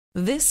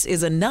This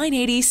is a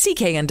 980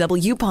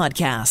 CKNW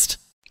podcast.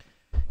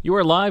 You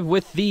are live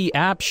with the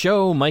App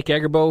Show. Mike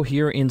Agerbo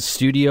here in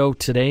studio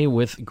today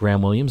with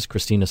Graham Williams,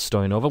 Christina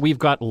Stoyanova. We've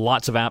got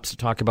lots of apps to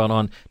talk about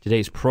on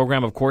today's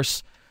program. Of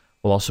course,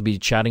 we'll also be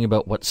chatting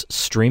about what's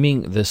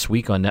streaming this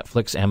week on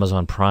Netflix,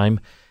 Amazon Prime,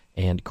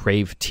 and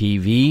Crave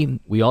TV.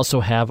 We also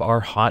have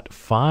our Hot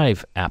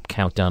 5 app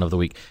countdown of the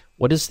week.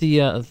 What is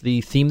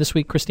the theme this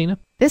week, Christina?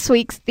 This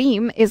week's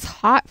theme is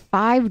Hot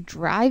 5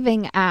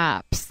 driving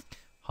apps.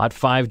 Hot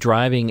 5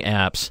 driving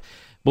apps.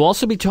 We'll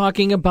also be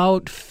talking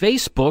about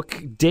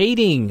Facebook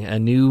dating, a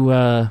new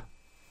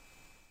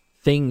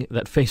thing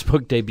that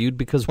Facebook debuted,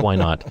 because why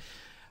not?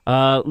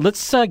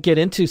 Let's get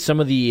into some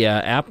of the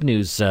app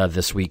news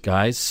this week,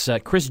 guys.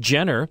 Kris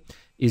Jenner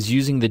is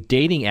using the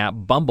dating app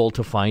Bumble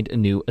to find a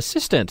new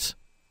assistant.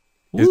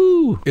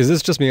 Is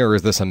this just me, or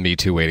is this a Me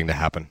Too waiting to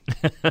happen?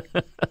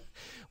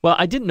 Well,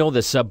 I didn't know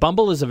this.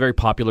 Bumble is a very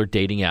popular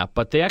dating app,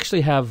 but they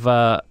actually have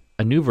a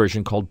new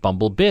version called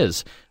Bumble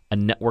Biz, a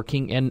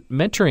networking and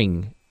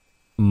mentoring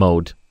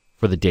mode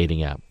for the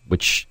dating app,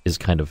 which is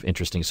kind of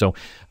interesting. So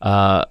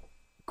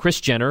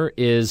Kris Jenner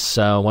is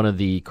one of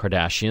the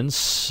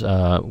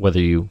Kardashians, whether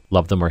you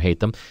love them or hate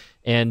them,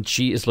 and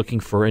she is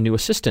looking for a new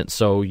assistant.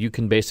 So you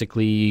can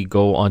basically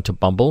go onto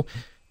Bumble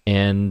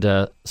and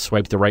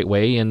swipe the right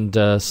way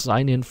and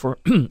sign in for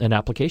an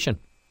application.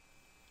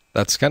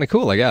 That's kind of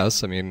cool, I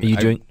guess. I mean,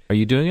 are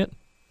you doing it?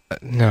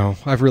 No,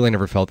 I've really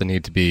never felt the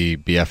need to be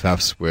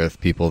BFFs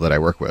with people that I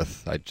work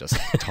with. I just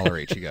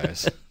tolerate you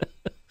guys.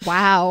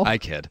 Wow. I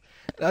kid.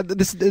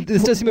 This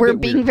does seem a We're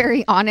bit being weird.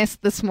 very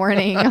honest this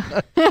morning.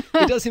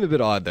 It does seem a bit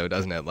odd, though,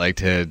 doesn't it? Like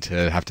to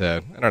have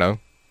to, I don't know.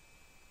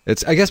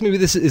 I guess maybe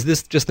this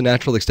is just the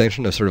natural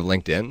extension of sort of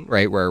LinkedIn,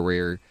 right? Where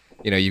we're,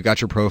 you've got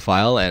your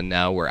profile, and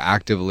now we're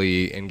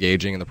actively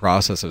engaging in the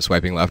process of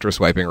swiping left or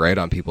swiping right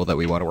on people that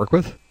we want to work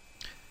with.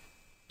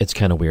 It's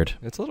kind of weird.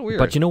 It's a little weird.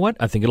 But you know what?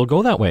 I think it'll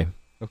go that way.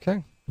 Okay.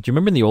 Do you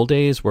remember in the old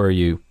days where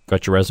you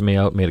got your resume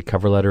out, made a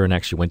cover letter, and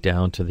actually went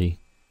down to the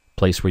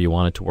place where you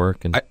wanted to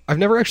work? And I've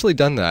never actually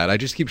done that. I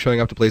just keep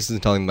showing up to places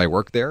and telling them I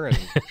work there, and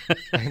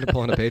I end up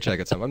pulling a paycheck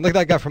at some. I'm like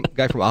that guy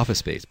from Office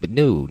Space, but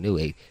no,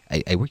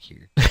 I work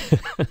here.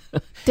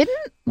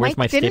 Where's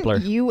my stapler?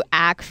 Didn't you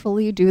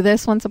actually do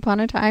this once upon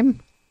a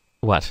time?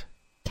 What?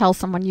 Tell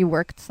someone you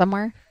worked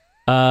somewhere?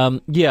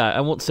 Yeah,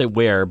 I won't say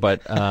where,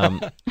 but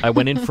I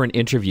went in for an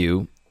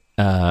interview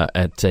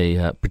at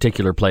a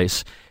particular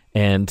place,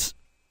 and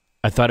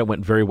I thought it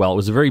went very well. It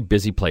was a very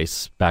busy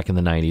place back in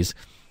the 90s.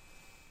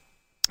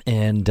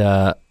 And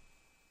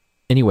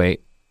anyway,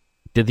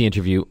 did the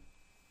interview,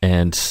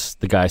 and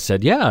the guy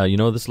said, yeah,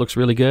 this looks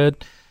really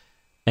good.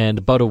 And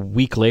about a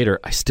week later,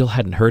 I still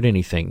hadn't heard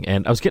anything.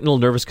 And I was getting a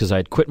little nervous because I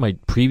had quit my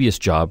previous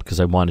job because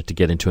I wanted to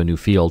get into a new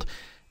field.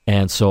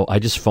 And so I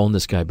just phoned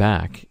this guy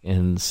back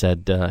and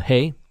said,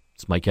 hey,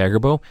 it's Mike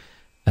Agerbo.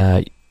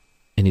 And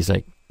he's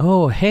like,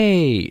 oh,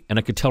 hey. And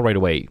I could tell right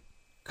away,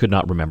 could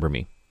not remember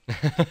me.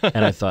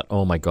 And I thought,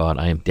 oh, my God,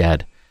 I am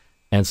dead.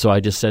 And so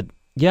I just said,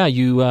 yeah,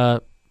 you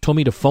told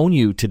me to phone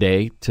you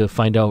today to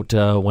find out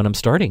when I'm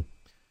starting.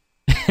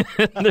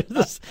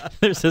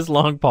 There's this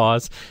long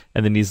pause.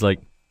 And then he's like,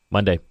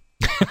 Monday.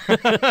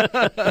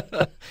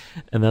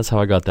 And that's how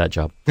I got that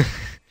job,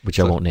 which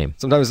I won't name.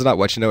 Sometimes it's not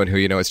what you know and who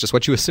you know. It's just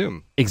what you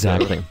assume.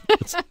 Exactly.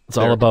 It's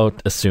all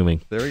about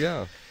assuming. There we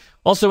go.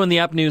 Also in the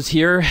app news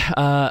here,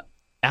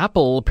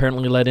 Apple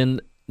apparently let in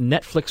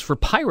Netflix for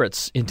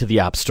pirates into the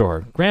App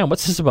Store. Graham,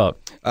 what's this about?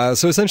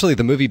 So essentially,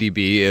 the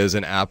MovieDB is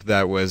an app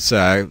that was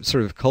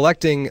sort of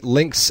collecting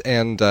links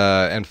and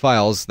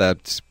files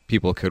that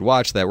people could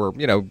watch that were,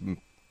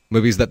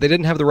 movies that they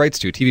didn't have the rights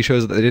to, TV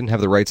shows that they didn't have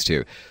the rights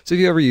to. So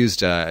if you ever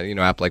used an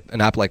app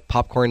like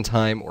Popcorn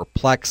Time or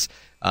Plex,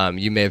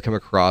 you may have come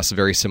across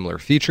very similar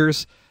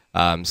features.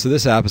 So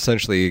this app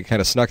essentially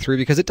kind of snuck through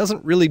because it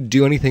doesn't really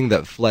do anything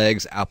that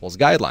flags Apple's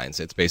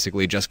guidelines. It's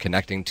basically just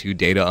connecting to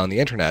data on the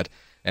internet,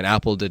 and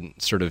Apple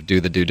didn't sort of do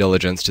the due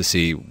diligence to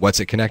see what's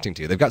it connecting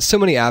to. They've got so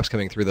many apps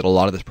coming through that a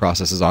lot of this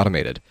process is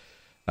automated.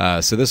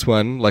 So this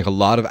one, like a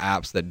lot of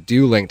apps that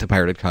do link to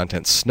pirated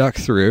content, snuck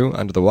through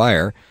under the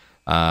wire,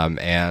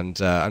 and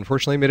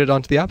unfortunately made it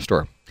onto the App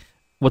Store.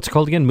 What's it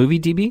called again?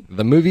 MovieDB?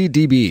 The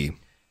MovieDB.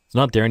 It's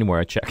not there anymore.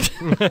 I checked.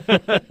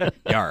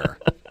 Yar.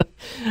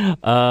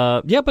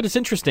 Yeah, but it's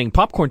interesting.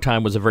 Popcorn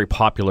Time was a very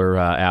popular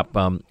app.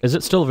 Is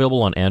it still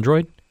available on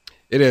Android?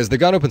 It is. They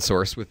got open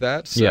source with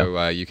that,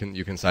 so you can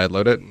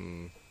sideload it.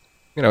 And,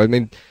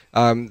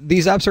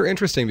 these apps are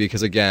interesting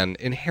because, again,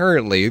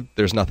 inherently,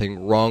 there's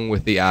nothing wrong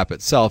with the app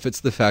itself.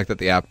 It's the fact that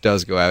the app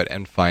does go out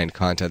and find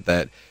content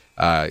that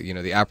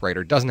the app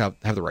writer doesn't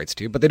have the rights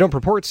to, but they don't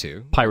purport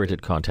to.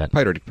 Pirated content.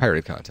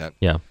 Pirated content.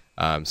 Yeah.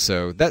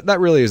 So that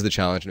really is the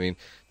challenge. I mean,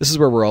 this is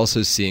where we're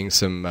also seeing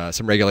some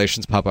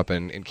regulations pop up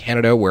in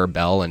Canada, where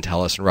Bell and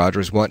TELUS and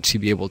Rogers want to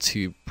be able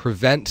to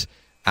prevent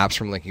apps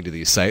from linking to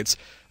these sites.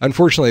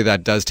 Unfortunately,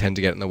 that does tend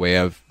to get in the way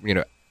of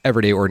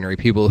everyday ordinary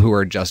people who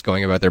are just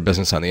going about their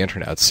business on the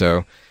internet.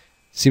 So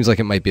seems like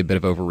it might be a bit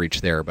of overreach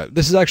there. But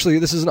this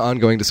is an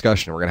ongoing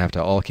discussion. We're going to have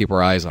to all keep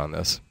our eyes on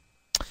this.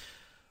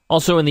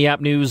 Also in the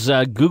app news,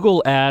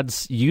 Google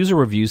adds user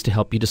reviews to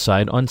help you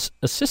decide on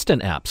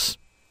Assistant apps.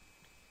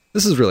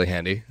 This is really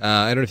handy.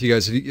 I don't know if you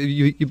guys,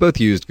 you both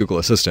used Google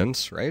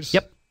Assistant, right?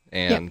 Yep.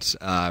 And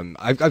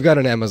I've got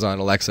an Amazon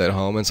Alexa at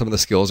home, and some of the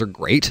skills are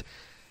great,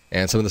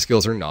 and some of the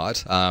skills are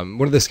not.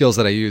 One of the skills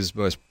that I use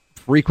most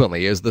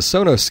frequently is the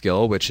Sonos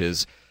skill, which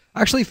is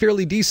actually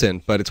fairly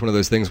decent, but it's one of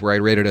those things where I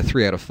rate it a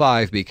 3 out of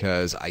 5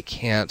 because I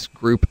can't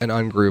group and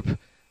ungroup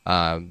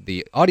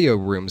the audio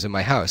rooms in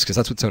my house, because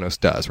that's what Sonos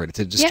does, right? It's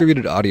a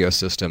distributed audio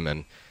system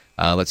and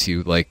lets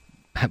you play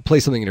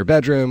something in your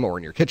bedroom or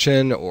in your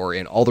kitchen or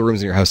in all the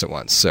rooms in your house at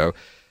once. So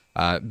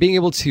being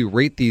able to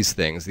rate these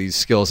things, these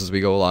skills as we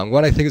go along,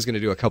 what I think is going to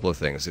do a couple of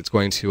things. It's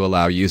going to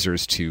allow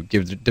users to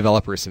give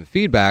developers some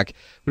feedback,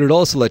 but it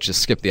also lets you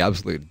skip the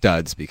absolute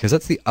duds, because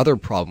that's the other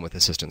problem with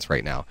assistants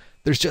right now.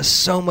 There's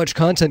just so much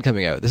content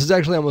coming out. This is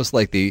actually almost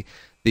like the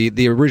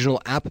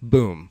original app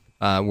boom,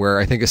 where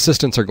I think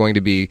assistants are going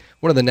to be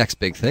one of the next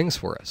big things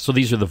for us. So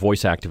these are the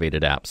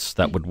voice-activated apps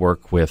that would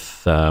work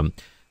with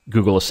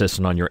Google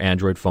Assistant on your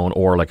Android phone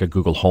or like a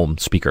Google Home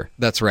speaker.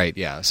 That's right,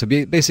 yeah. So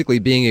basically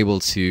being able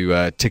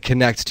to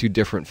connect to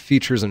different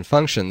features and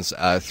functions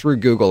through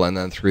Google and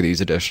then through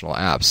these additional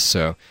apps.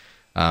 So,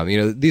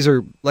 these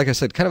are, like I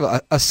said, kind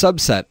of a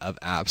subset of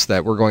apps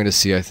that we're going to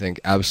see, I think,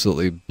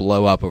 absolutely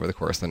blow up over the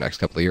course of the next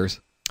couple of years.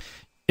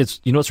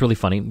 It's really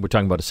funny. We're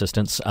talking about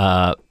assistants.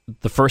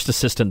 The first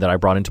assistant that I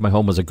brought into my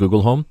home was a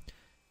Google Home,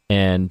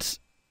 and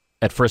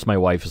at first my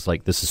wife was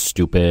like, "This is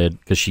stupid,"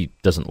 because she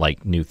doesn't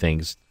like new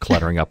things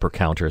cluttering up her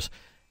counters.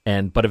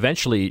 But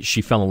eventually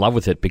she fell in love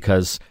with it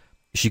because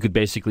she could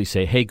basically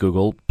say, "Hey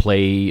Google,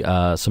 play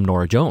some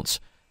Norah Jones,"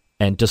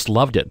 and just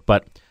loved it.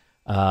 But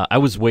I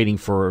was waiting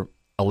for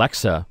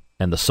Alexa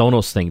and the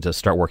Sonos thing to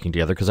start working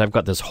together, because I've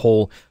got this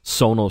whole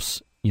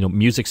Sonos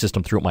music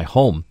system throughout my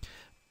home.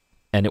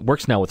 And it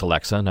works now with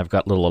Alexa, and I've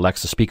got little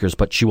Alexa speakers,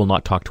 but she will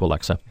not talk to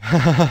Alexa.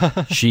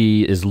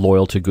 She is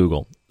loyal to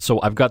Google.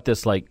 So I've got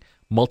this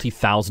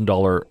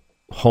multi-$1,000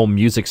 home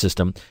music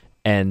system,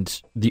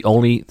 and the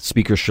only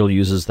speaker she'll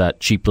use is that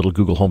cheap little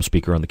Google Home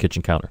speaker on the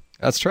kitchen counter.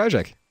 That's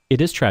tragic.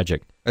 It is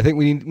tragic. I think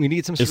we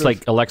need some sort It's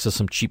like Alexa,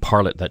 some cheap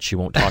harlot that she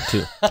won't talk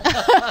to.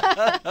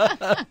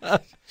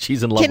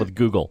 She's in love with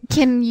Google.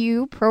 Can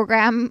you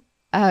program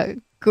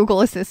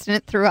Google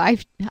Assistant through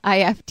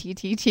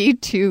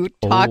IFTTT to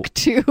talk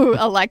to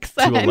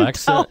Alexa and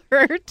tell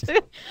her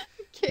to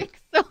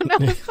kick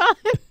Sonos on?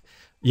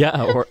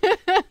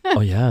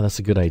 Yeah, that's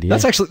a good idea.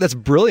 That's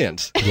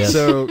brilliant. Yes.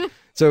 So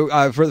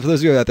for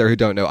those of you out there who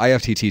don't know,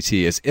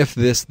 IFTTT is if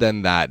this,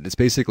 then that. It's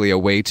basically a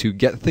way to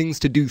get things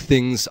to do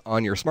things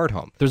on your smart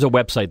home. There's a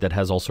website that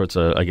has all sorts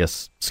of,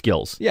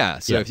 skills. Yeah,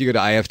 so if you go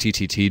to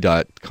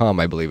ifttt.com,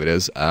 I believe it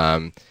is,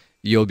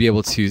 you'll be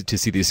able to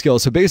see these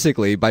skills. So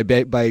basically, by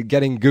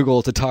getting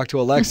Google to talk to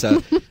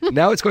Alexa,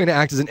 now it's going to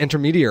act as an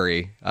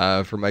intermediary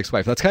for Mike's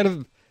wife.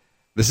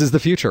 This is the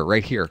future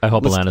right here. I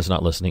hope Alana's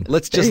not listening.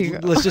 Let's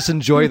just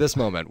enjoy this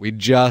moment. We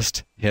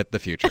just hit the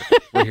future.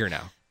 We're here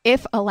now.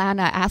 If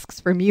Alana asks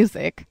for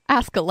music,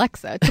 ask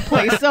Alexa to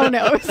play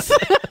Sonos.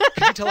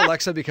 Could you tell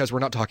Alexa, because we're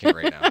not talking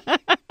right now?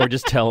 Or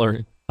just tell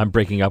her, "I'm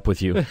breaking up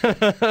with you."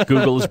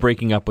 Google is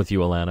breaking up with you,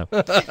 Alana.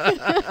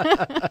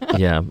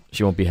 Yeah,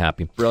 she won't be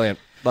happy. Brilliant.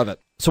 Love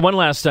it. So one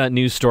last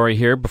news story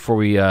here before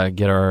we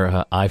get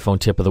our iPhone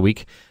tip of the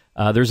week.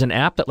 There's an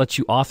app that lets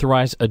you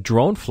authorize a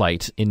drone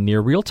flight in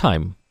near real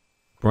time.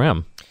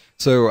 Graham.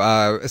 So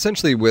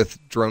essentially with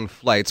drone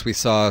flights, we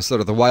saw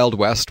sort of the Wild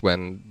West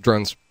when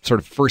drones sort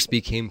of first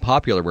became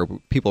popular, where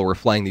people were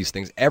flying these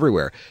things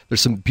everywhere. There's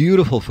some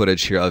beautiful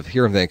footage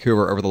here in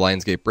Vancouver over the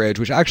Lionsgate Bridge,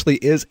 which actually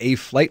is a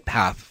flight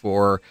path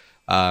for,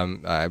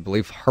 I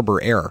believe,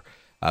 Harbour Air.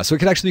 So it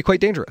can actually be quite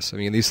dangerous. I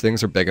mean, these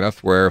things are big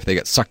enough where if they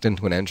get sucked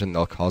into an engine,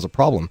 they'll cause a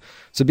problem.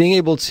 So being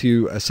able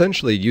to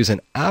essentially use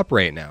an app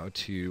right now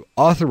to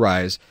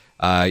authorize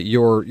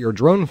your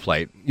drone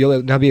flight,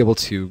 you'll now be able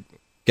to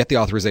get the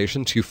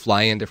authorization to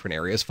fly in different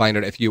areas, find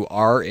out if you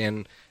are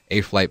in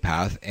a flight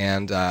path,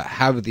 and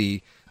have the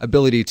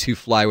ability to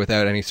fly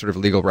without any sort of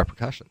legal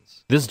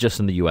repercussions. This is just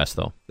in the U.S.,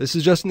 though. This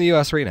is just in the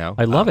U.S. right now.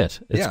 I love it.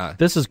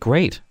 This is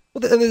great.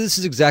 Well, and this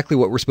is exactly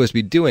what we're supposed to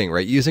be doing,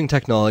 right? Using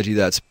technology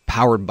that's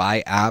powered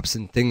by apps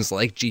and things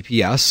like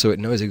GPS, so it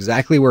knows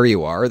exactly where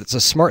you are. It's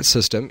a smart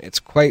system. It's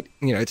quite,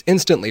 it's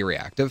instantly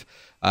reactive,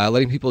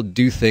 letting people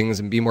do things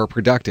and be more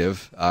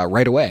productive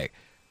right away.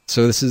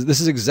 So this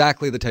is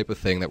exactly the type of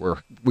thing that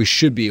we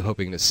should be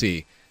hoping to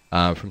see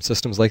from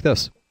systems like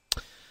this.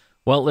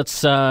 Well,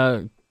 let's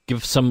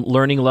give some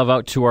learning love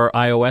out to our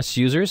iOS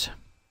users.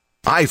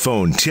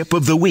 iPhone tip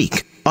of the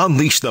week.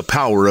 Unleash the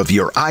power of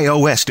your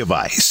iOS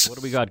device. What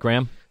do we got,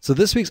 Graham? So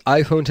this week's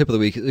iPhone tip of the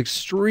week is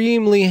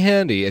extremely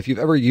handy if you've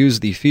ever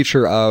used the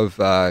feature of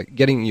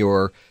getting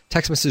your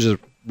text messages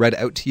read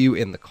out to you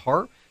in the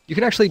car. You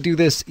can actually do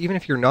this even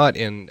if you're not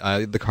in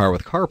the car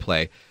with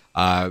CarPlay.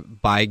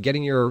 By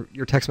getting your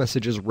text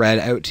messages read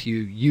out to you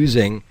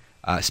using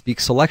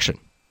Speak Selection.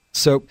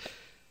 So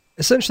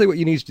essentially what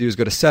you need to do is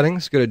go to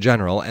Settings, go to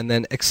General, and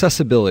then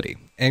Accessibility.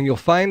 And you'll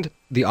find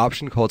the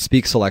option called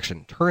Speak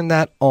Selection. Turn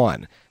that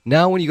on.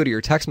 Now when you go to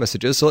your text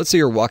messages, so let's say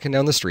you're walking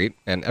down the street,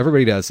 and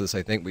everybody does this,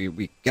 I think.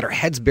 We get our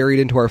heads buried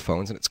into our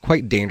phones, and it's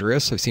quite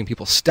dangerous. I've seen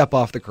people step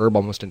off the curb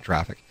almost in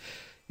traffic.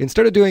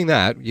 Instead of doing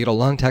that, you get a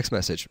long text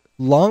message.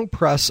 Long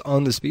press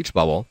on the speech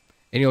bubble,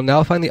 and you'll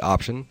now find the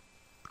option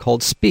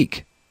called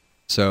Speak.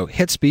 So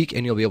hit Speak,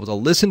 and you'll be able to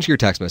listen to your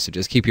text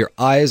messages, keep your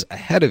eyes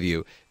ahead of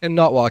you, and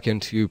not walk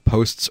into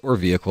posts or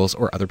vehicles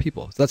or other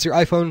people. So that's your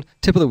iPhone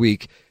tip of the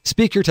week.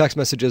 Speak your text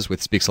messages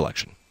with Speak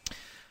Selection.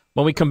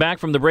 When we come back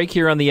from the break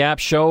here on the App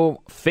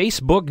Show,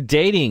 Facebook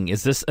dating.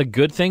 Is this a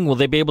good thing? Will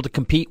they be able to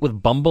compete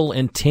with Bumble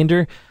and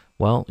Tinder?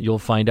 Well, you'll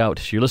find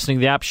out. You're listening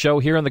to the App Show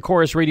here on the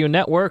Corus Radio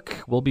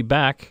Network. We'll be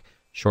back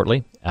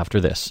shortly after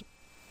this.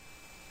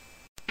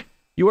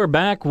 You are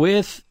back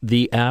with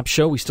the App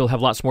Show. We still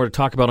have lots more to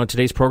talk about on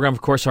today's program.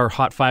 Of course, our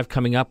Hot 5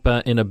 coming up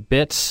in a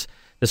bit.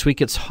 This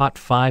week, it's Hot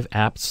 5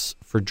 apps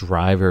for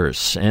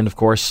drivers. And, of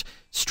course,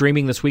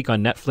 streaming this week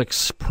on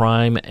Netflix,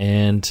 Prime,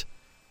 and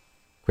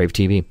Crave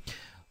TV.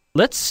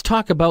 Let's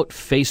talk about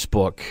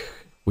Facebook,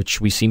 which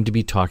we seem to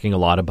be talking a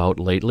lot about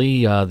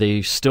lately.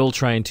 They're still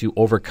trying to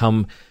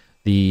overcome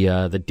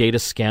the data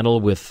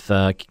scandal with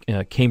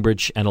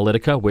Cambridge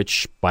Analytica,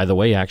 which, by the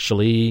way,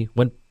 actually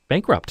went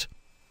bankrupt.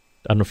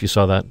 I don't know if you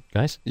saw that,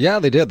 guys. Yeah,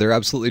 they did. They're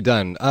absolutely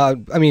done.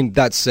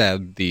 That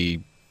said, the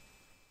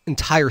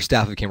entire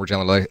staff of Cambridge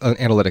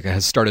Analytica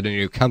has started a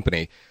new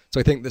company.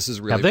 So I think this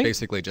is really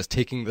basically just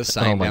taking the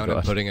sign down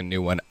and putting a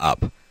new one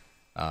up.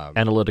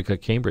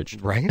 Analytica Cambridge.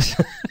 Right?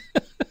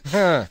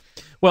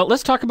 Well,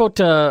 let's talk about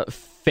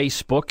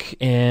Facebook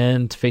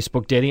and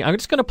Facebook dating. I'm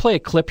just going to play a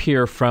clip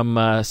here from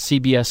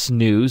CBS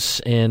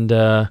News and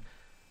kind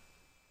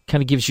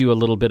of gives you a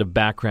little bit of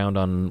background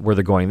on where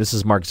they're going. This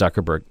is Mark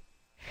Zuckerberg.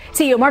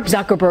 CEO Mark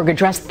Zuckerberg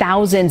addressed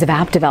thousands of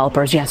app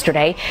developers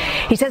yesterday.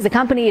 He says the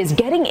company is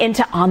getting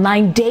into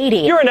online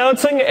dating. You're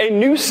announcing a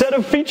new set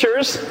of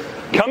features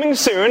coming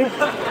soon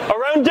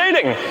around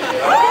dating.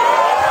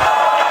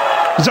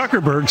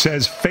 Zuckerberg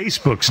says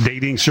Facebook's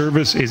dating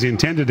service is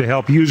intended to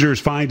help users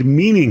find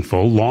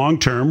meaningful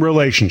long-term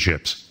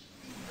relationships.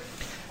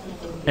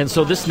 And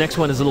so this next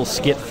one is a little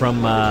skit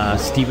from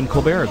Stephen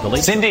Colbert, the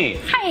late. Cindy.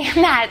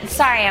 Hi, Matt.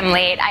 Sorry I'm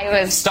late. I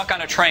was Stuck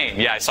on a train.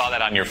 Yeah, I saw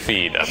that on your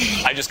feed.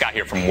 I just got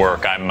here from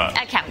work. I'm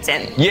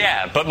accountant.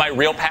 Yeah, but my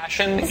real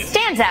passion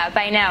Stands up.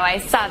 I know. I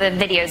saw the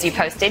videos you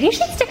posted. You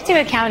should stick to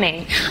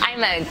accounting.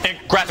 I'm a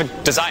graphic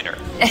designer.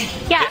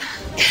 yeah.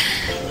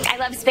 I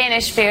love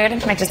Spanish food.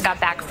 I just got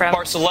back from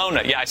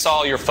Barcelona. Yeah, I saw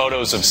all your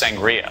photos of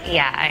sangria.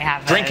 Yeah, I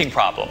have Drinking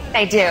problem.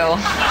 I do.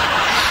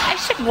 I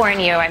should warn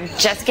you, I'm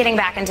just getting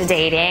back into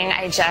dating.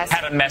 I just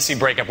Had a messy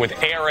breakup with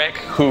Eric,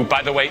 who,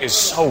 by the way, is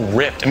so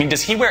ripped. I mean,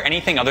 does he wear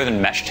anything other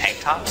than mesh tank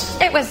tops?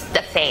 It was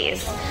a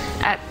phase.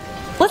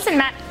 Listen,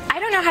 Matt, I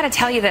don't know how to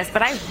tell you this,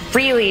 but I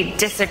really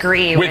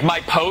disagree with my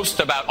post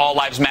about All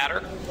Lives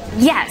Matter?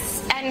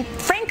 Yes, and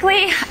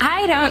frankly,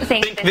 I don't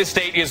think this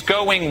date is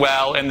going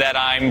well and that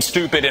I'm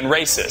stupid and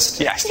racist.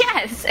 Yes.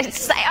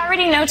 Yes, I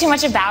already know too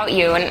much about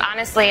you, and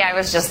honestly, I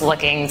was just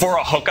looking for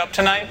a hookup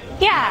tonight?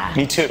 Yeah.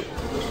 Me too.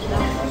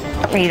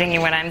 Are you thinking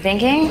what I'm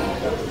thinking?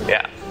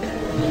 Yeah.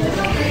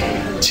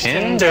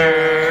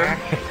 Tinder.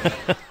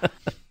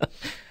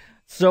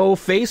 So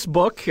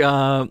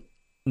Facebook,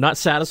 not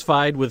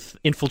satisfied with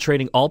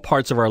infiltrating all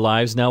parts of our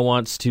lives, now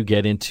wants to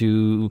get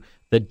into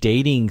the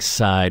dating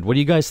side. What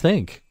do you guys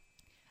think?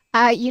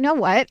 You know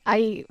what?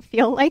 I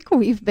feel like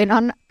we've been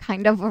on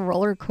kind of a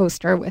roller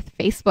coaster with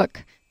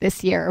Facebook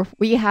this year.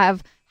 We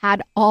have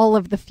had all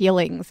of the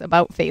feelings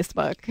about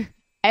Facebook,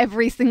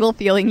 every single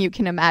feeling you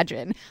can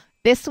imagine.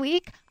 This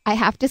week, I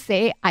have to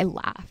say, I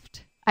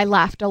laughed. I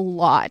laughed a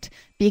lot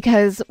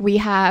because we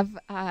have,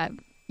 the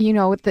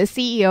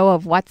CEO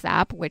of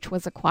WhatsApp, which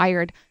was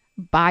acquired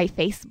by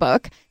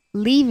Facebook,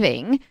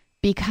 leaving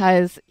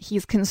because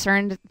he's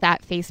concerned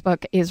that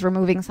Facebook is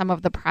removing some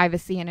of the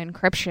privacy and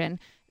encryption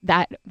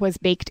that was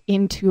baked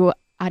into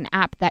an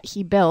app that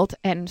he built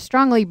and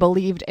strongly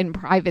believed in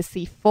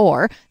privacy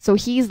for. So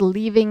he's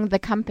leaving the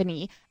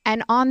company.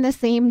 And on the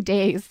same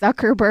day,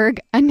 Zuckerberg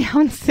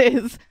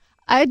announces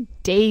a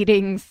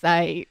dating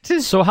site.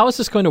 So how is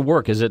this going to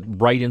work? Is it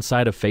right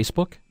inside of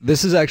Facebook?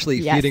 This is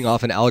actually feeding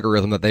off an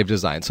algorithm that they've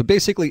designed. So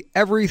basically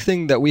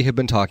everything that we have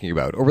been talking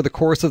about over the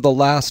course of the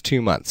last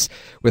 2 months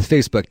with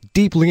Facebook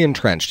deeply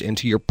entrenched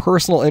into your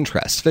personal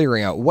interests,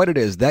 figuring out what it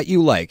is that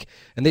you like.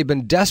 And they've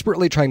been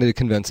desperately trying to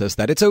convince us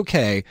that it's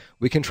okay.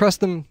 We can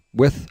trust them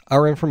with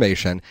our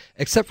information,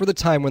 except for the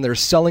time when they're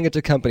selling it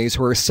to companies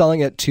who are selling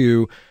it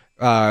to,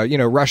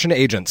 Russian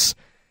agents.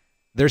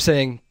 They're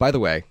saying, by the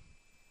way,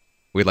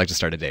 we'd like to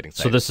start a dating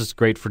site. So this is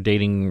great for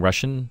dating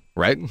Russians?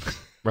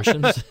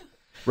 Russian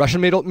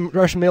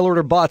mail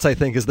order bots, I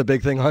think, is the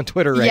big thing on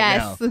Twitter right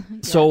now. Yes.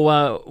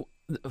 So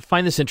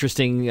find this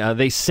interesting.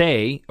 They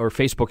say, or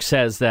Facebook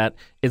says, that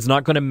it's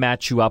not going to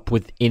match you up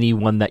with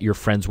anyone that you're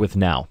friends with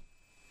now.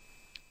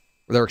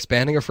 They're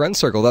expanding a friend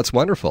circle. That's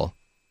wonderful.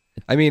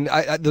 I mean,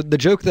 the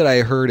joke that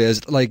I heard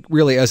is, like,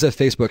 really, as if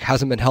Facebook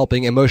hasn't been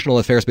helping emotional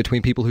affairs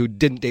between people who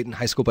didn't date in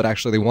high school but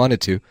actually they wanted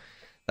to.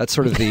 That's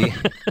sort of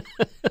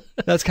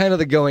that's kind of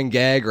the going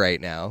gag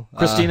right now.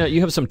 Christina,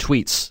 you have some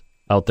tweets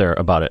out there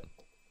about it.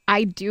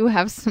 I do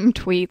have some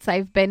tweets.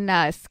 I've been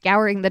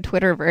scouring the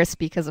Twitterverse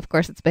because, of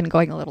course, it's been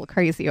going a little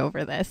crazy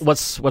over this.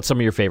 What's some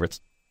of your favorites?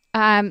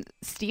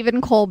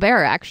 Stephen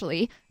Colbert,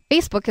 actually.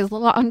 Facebook is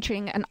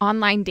launching an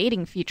online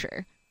dating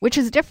feature, which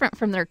is different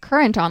from their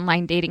current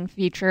online dating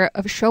feature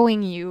of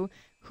showing you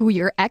who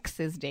your ex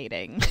is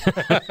dating.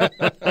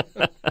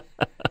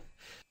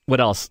 What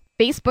else?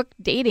 Facebook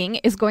dating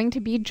is going to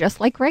be just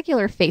like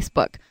regular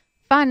Facebook.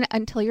 Fun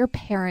until your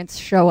parents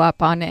show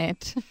up on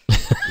it.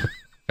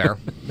 Fair.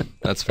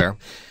 That's fair.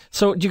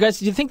 So do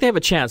you think they have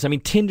a chance? I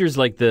mean, Tinder's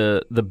like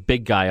the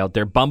big guy out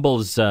there.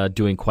 Bumble's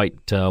doing quite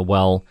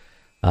well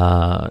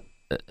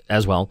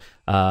as well.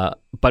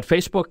 But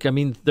Facebook, I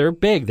mean, they're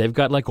big. They've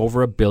got like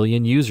over 1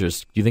 billion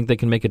users. Do you think they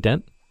can make a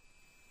dent?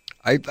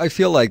 I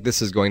feel like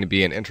this is going to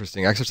be an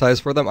interesting exercise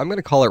for them. I'm going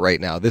to call it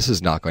right now. This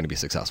is not going to be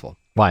successful.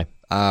 Why?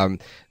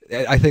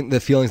 I think the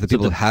feelings that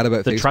people have had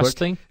about the Facebook. Trust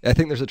thing? I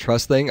think there's a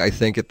trust thing. I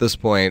think at this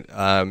point,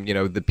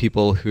 the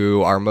people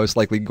who are most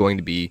likely going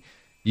to be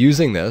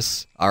using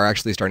this are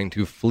actually starting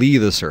to flee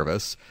the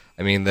service.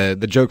 I mean, the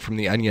joke from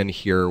The Onion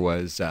here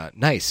was,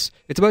 nice.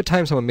 It's about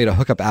time someone made a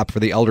hookup app for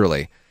the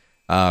elderly.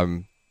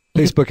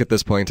 Facebook at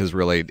this point is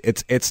really,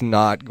 it's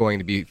not going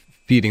to be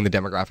feeding the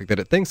demographic that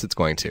it thinks it's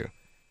going to.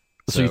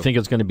 So you think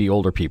it's going to be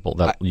older people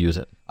that will use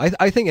it?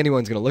 I think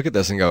anyone's going to look at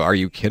this and go, are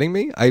you kidding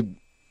me?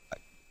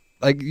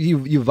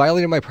 You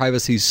violated my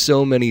privacy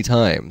so many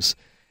times.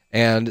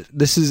 And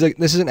this is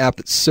an app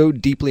that's so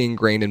deeply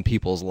ingrained in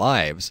people's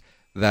lives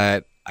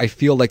that I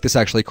feel like this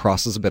actually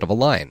crosses a bit of a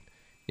line.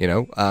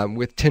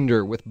 With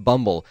Tinder, with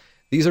Bumble,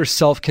 these are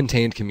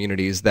self-contained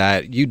communities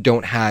that you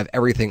don't have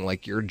everything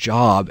like your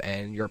job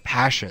and your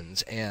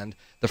passions and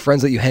the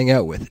friends that you hang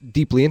out with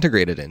deeply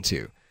integrated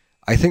into.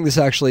 I think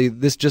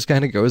this just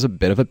kind of goes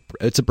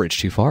it's a bridge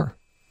too far.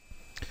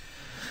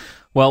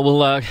 Well,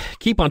 we'll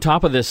keep on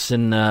top of this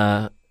in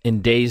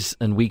days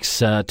and weeks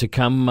to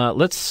come.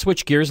 Let's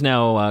switch gears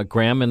now,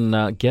 Graham,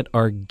 and get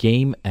our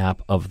game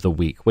app of the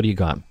week. What do you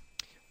got?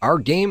 Our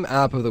game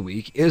app of the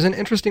week is an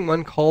interesting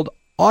one called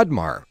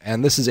Oddmar,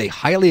 and this is a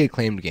highly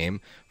acclaimed game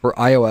for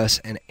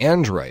iOS and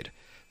Android.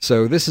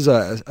 So this is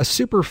a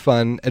super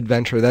fun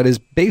adventure that is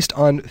based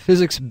on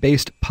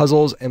physics-based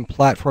puzzles and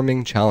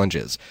platforming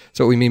challenges.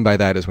 So what we mean by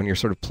that is when you're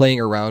sort of playing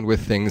around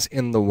with things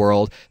in the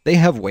world, they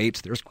have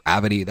weights, there's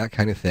gravity, that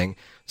kind of thing.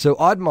 So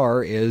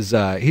Oddmar is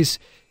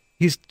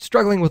he's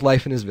struggling with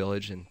life in his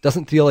village and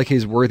doesn't feel like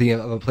he's worthy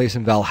of a place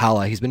in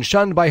Valhalla. He's been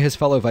shunned by his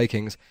fellow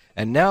Vikings,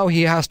 and now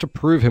he has to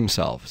prove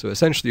himself. So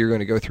essentially you're going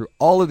to go through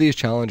all of these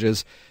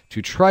challenges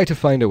to try to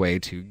find a way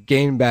to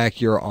gain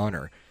back your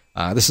honor.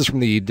 This is from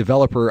the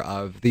developer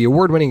of the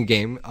award-winning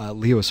game,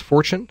 Leo's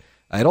Fortune.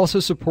 It also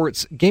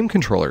supports game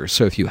controllers,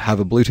 so if you have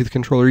a Bluetooth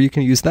controller, you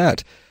can use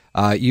that.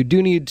 You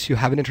do need to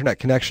have an internet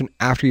connection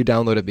after you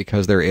download it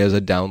because there is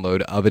a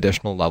download of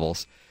additional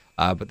levels.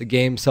 But the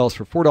game sells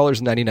for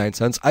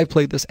 $4.99. I've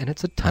played this, and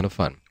it's a ton of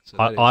fun. So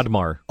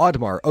Oddmar.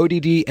 Oddmar,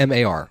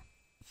 Oddmar.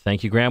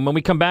 Thank you, Graham. When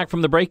we come back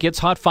from the break, it's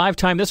Hot 5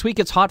 time. This week,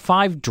 it's Hot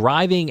 5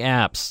 driving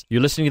apps.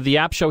 You're listening to The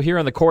App Show here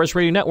on the Chorus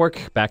Radio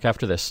Network. Back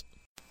after this.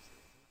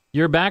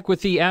 You're back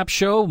with The App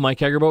Show. Mike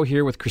Agerbo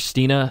here with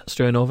Christina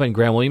Stoyanova and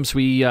Graham Williams.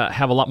 We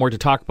have a lot more to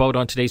talk about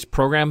on today's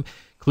program,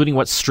 including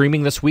what's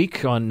streaming this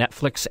week on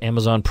Netflix,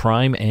 Amazon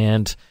Prime,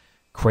 and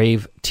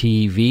Crave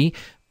TV.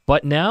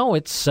 But now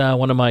it's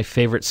one of my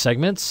favorite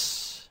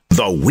segments.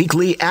 The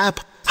Weekly App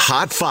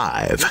Hot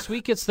 5. This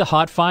week it's the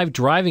Hot 5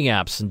 driving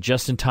apps, and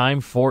just in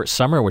time for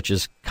summer, which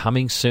is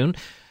coming soon.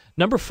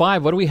 Number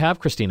 5, what do we have,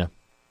 Christina?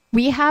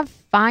 We have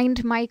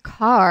Find My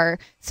Car.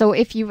 So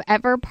if you've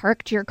ever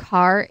parked your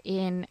car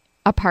in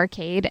a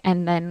parkade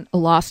and then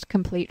lost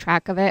complete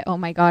track of it, oh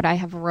my God, I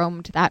have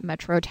roamed that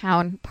metro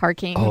town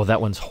parking. Oh,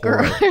 that one's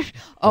horrible.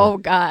 Oh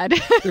God.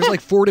 There's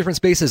like 4 different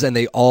spaces and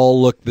they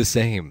all look the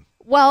same.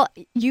 Well,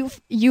 you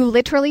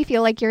literally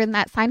feel like you're in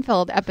that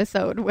Seinfeld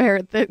episode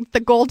where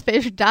the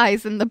goldfish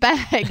dies in the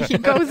bag. He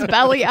goes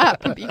belly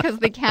up because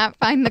they can't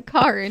find the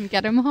car and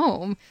get him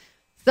home.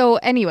 So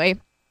anyway,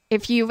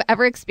 if you've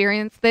ever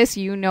experienced this,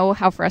 you know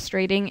how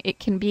frustrating it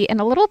can be and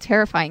a little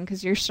terrifying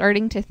because you're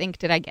starting to think,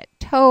 did I get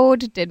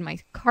towed? Did my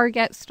car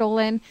get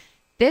stolen?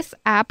 This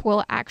app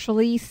will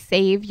actually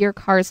save your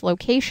car's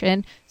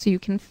location so you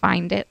can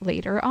find it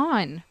later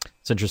on.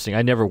 It's interesting.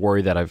 I never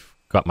worry that I've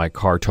got my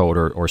car towed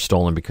or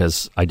stolen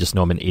because I just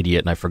know I'm an idiot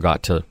and I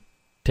forgot to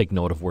take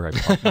note of where I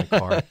parked my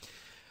car.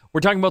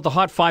 We're talking about the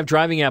Hot 5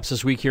 driving apps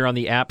this week here on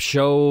the App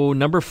Show.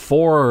 Number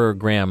 4,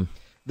 Graham.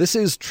 This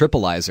is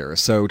Tripalizer.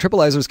 So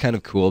Tripalizer is kind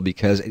of cool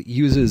because it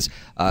uses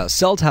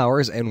cell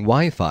towers and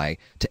Wi-Fi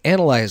to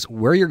analyze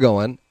where you're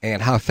going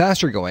and how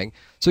fast you're going.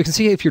 So you can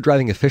see if you're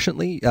driving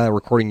efficiently,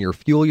 recording your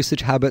fuel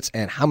usage habits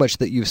and how much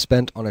that you've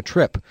spent on a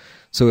trip.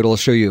 So it'll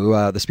show you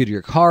the speed of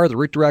your car, the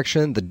route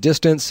direction, the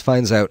distance,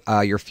 finds out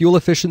your fuel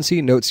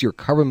efficiency, notes your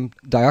carbon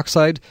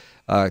monoxide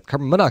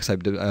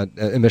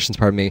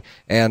emissions,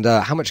 and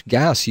how much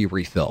gas you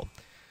refill.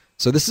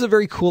 So this is a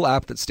very cool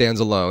app that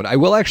stands alone. I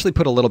will actually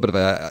put a little bit of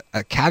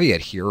a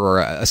caveat here, or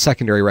a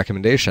secondary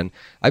recommendation.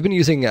 I've been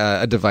using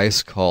a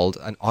device called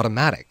an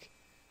Automatic.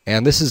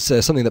 And this is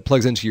something that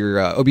plugs into your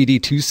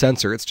OBD2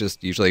 sensor. It's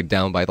just usually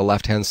down by the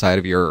left-hand side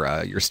of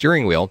your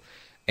steering wheel,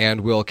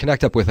 and will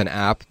connect up with an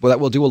app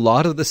that will do a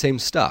lot of the same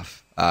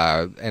stuff.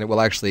 And it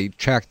will actually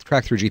track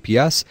through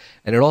GPS,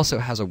 and it also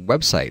has a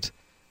website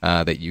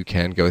that you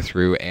can go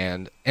through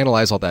and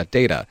analyze all that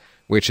data,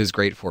 which is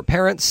great for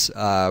parents,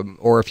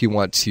 or if you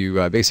want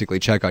to basically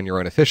check on your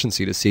own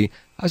efficiency to see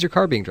how's your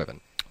car being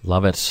driven.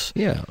 Love it.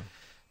 Yeah.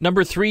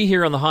 Number 3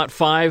 here on the Hot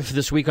 5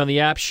 this week on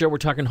the App Show. We're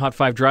talking Hot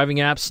 5 driving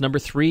apps. Number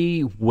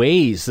 3,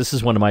 Waze. This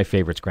is one of my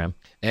favorites, Graham.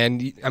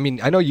 And, I mean,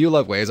 I know you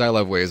love Waze. I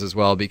love Waze as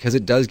well because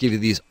it does give you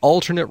these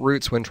alternate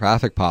routes when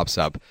traffic pops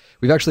up.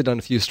 We've actually done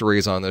a few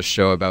stories on this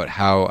show about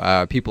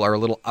how people are a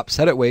little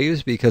upset at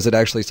Waze because it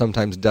actually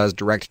sometimes does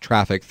direct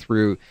traffic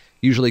through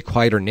usually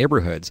quieter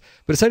neighborhoods.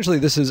 But essentially,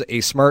 this is a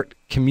smart,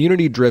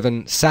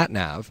 community-driven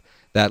sat-nav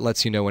that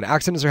lets you know when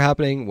accidents are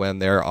happening, when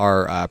there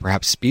are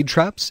perhaps speed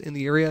traps in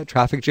the area,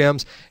 traffic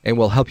jams, and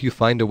will help you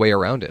find a way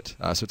around it.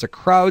 So it's a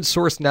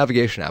crowdsourced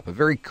navigation app, a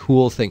very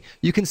cool thing.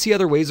 You can see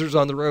other Wazers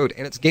on the road,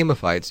 and it's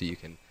gamified, so you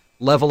can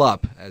level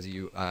up as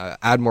you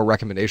add more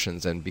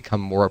recommendations and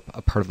become more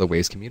a part of the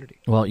Waze community.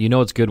 Well, you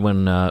know it's good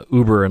when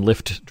Uber and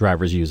Lyft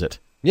drivers use it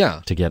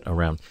to get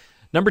around.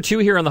 Number 2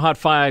 here on the Hot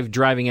 5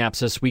 driving apps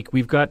this week,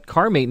 we've got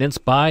car maintenance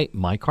by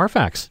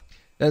MyCarfax.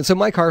 And so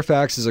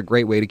MyCarfax is a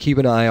great way to keep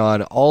an eye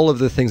on all of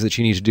the things that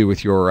you need to do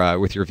with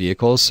your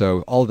vehicles.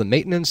 So all of the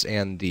maintenance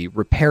and the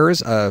repairs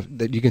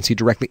that you can see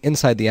directly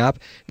inside the app.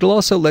 It'll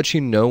also let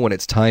you know when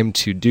it's time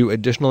to do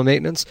additional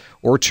maintenance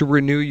or to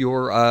renew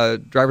your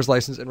driver's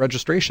license and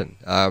registration.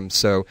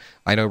 So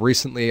I know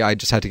recently I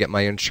just had to get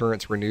my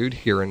insurance renewed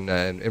here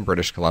in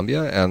British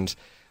Columbia, and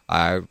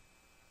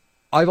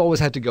I've always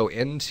had to go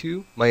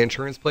into my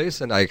insurance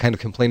place, and I kind of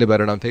complained about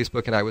it on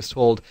Facebook, and I was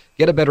told,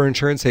 get a better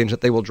insurance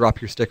agent, they will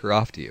drop your sticker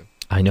off to you.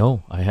 I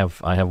know. I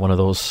have one of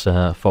those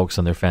folks,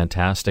 and they're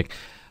fantastic.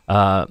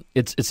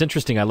 It's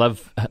interesting. I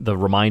love the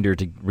reminder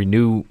to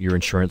renew your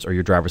insurance or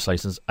your driver's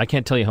license. I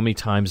can't tell you how many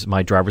times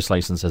my driver's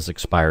license has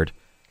expired.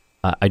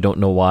 I don't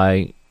know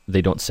why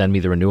they don't send me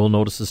the renewal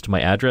notices to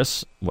my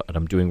address, what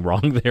I'm doing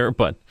wrong there,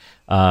 but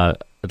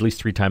at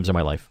least 3 times in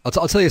my life.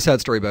 I'll tell you a sad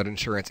story about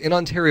insurance. In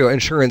Ontario,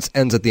 insurance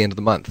ends at the end of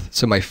the month.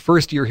 So my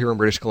first year here in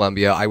British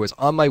Columbia, I was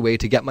on my way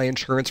to get my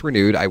insurance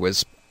renewed. I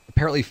was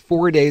apparently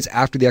 4 days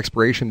after the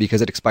expiration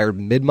because it expired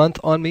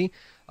mid-month on me.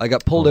 I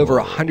got pulled over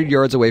 100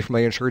 yards away from my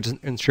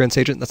insurance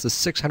agent. That's a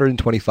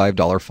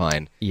 $625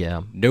 fine.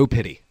 Yeah. No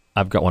pity.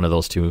 I've got one of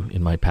those too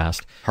in my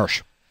past.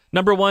 Harsh.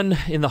 Number 1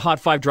 in the Hot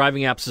 5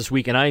 driving apps this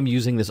week, and I am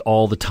using this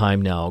all the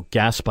time now,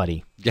 Gas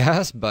Buddy.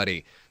 Gas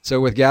Buddy. So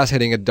with gas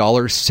hitting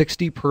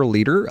 $1.60 per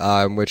liter,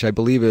 which I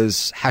believe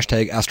is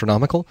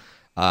 #astronomical,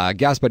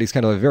 Gas Buddy is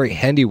kind of a very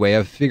handy way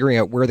of figuring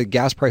out where the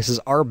gas prices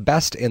are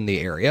best in the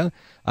area.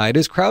 It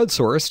is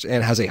crowdsourced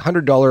and has a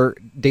 $100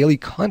 daily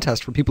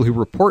contest for people who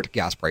report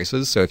gas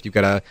prices. So if you've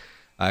got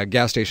a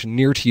gas station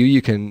near to you,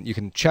 you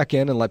can check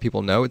in and let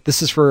people know.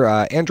 This is for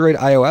Android,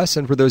 iOS,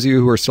 and for those of you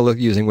who are still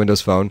using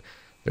Windows Phone,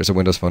 there's a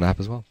Windows Phone app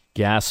as well.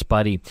 Gas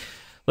Buddy.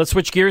 Let's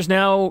switch gears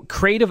now.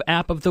 Creative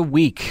App of the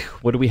Week.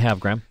 What do we have,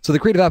 Graham? So the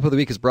Creative App of the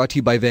Week is brought to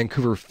you by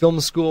Vancouver Film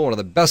School, one of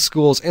the best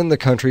schools in the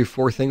country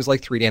for things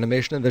like 3D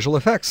animation and visual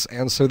effects.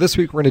 And so this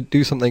week we're going to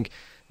do something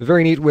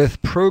very neat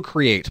with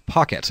Procreate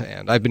Pocket,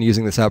 and I've been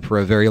using this app for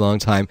a very long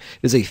time.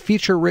 It is a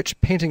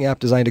feature-rich painting app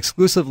designed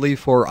exclusively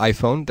for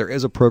iPhone. There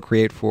is a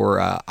Procreate for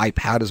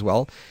iPad as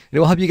well, and it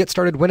will help you get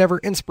started whenever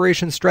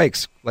inspiration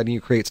strikes, letting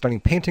you create stunning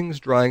paintings,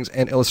 drawings,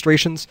 and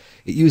illustrations.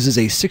 It uses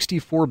a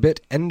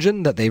 64-bit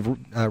engine that they've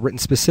written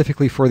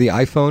specifically for the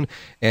iPhone,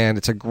 and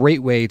it's a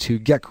great way to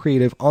get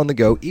creative on the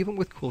go, even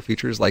with cool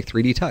features like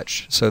 3D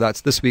Touch. So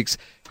that's this week's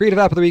Creative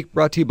App of the Week,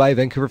 brought to you by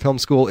Vancouver Film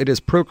School. It is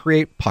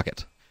Procreate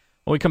Pocket.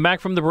 When we come back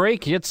from the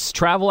break, it's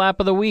Travel App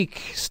of the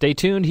Week. Stay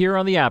tuned here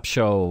on the App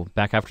Show.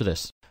 Back after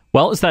this.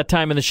 Well, it's that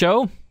time in the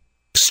show.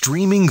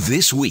 Streaming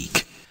this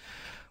week.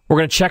 We're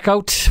going to check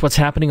out what's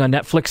happening on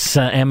Netflix,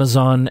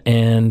 Amazon,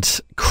 and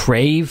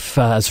Crave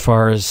as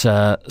far as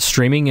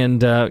streaming.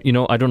 And, I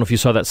don't know if you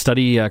saw that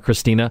study,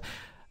 Christina.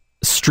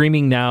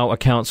 Streaming now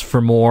accounts for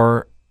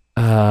more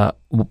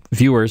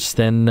viewers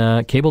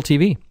than cable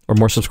TV, or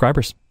more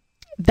subscribers.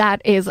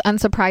 That is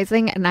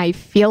unsurprising, and I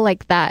feel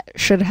like that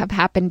should have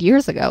happened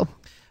years ago.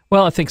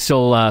 Well, I think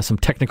still some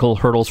technical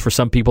hurdles for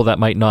some people that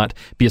might not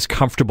be as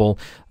comfortable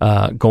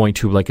going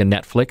to like a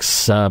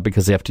Netflix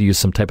because they have to use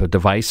some type of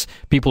device.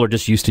 People are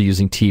just used to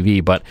using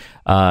TV, but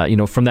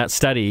from that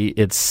study,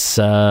 it's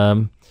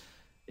only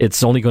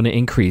going to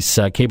increase.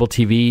 Cable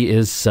TV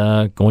is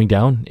going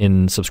down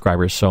in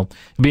subscribers, so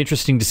it'll be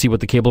interesting to see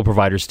what the cable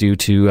providers do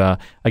to,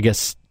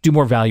 do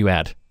more value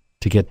add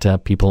to get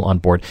people on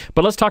board.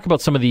 But let's talk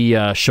about some of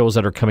the shows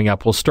that are coming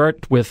up. We'll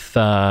start with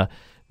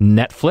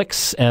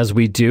Netflix, as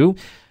we do.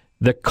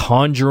 The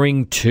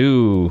Conjuring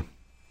 2.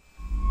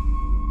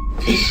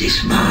 This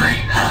is my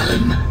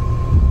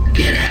home.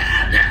 Get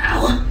out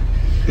now.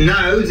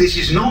 No, this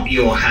is not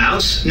your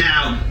house.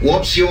 Now,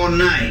 what's your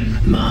name?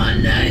 My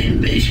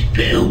name is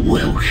Bill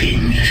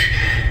Wilkins,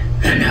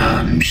 and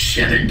I'm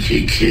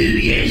 72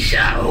 years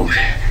old.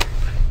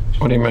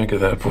 What do you make of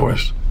that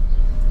voice?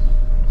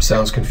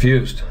 Sounds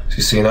confused. Is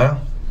he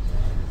senile?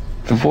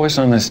 The voice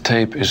on this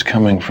tape is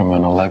coming from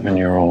an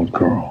 11-year-old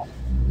girl.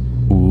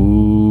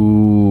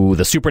 Ooh,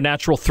 the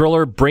supernatural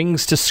thriller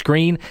brings to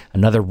screen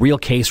another real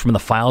case from the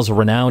files of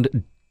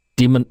renowned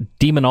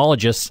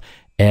demonologists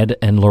Ed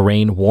and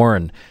Lorraine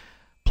Warren,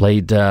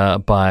 played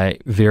by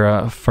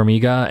Vera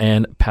Farmiga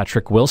and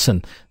Patrick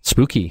Wilson.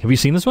 Spooky. Have you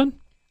seen this one?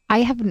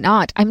 I have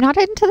not. I'm not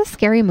into the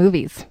scary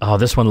movies. Oh,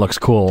 this one looks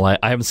cool. I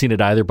haven't seen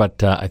it either,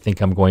 but I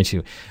think I'm going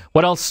to.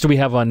 What else do we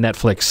have on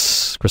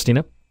Netflix,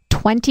 Christina?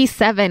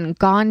 27,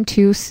 Gone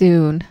Too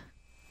Soon.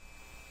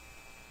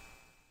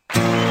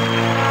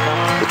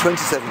 The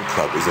 27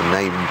 Club is a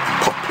name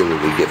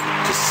popularly given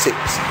to 6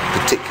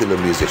 particular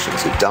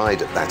musicians who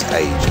died at that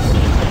age.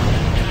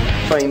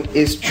 Fame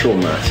is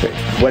traumatic.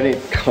 When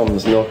it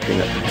comes knocking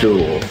at the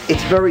door,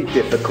 it's very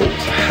difficult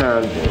to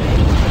handle.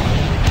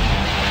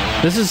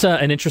 This is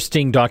an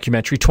interesting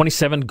documentary,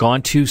 27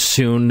 Gone Too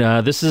Soon.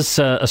 This is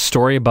a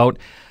story about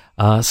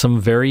some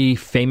very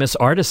famous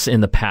artists in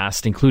the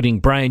past,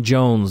 including Brian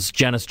Jones,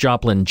 Janis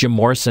Joplin, Jim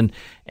Morrison,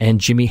 and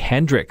Jimi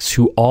Hendrix,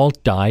 who all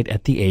died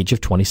at the age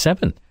of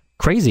 27.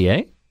 Crazy,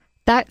 eh?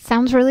 That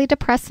sounds really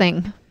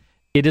depressing.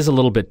 It is a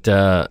little bit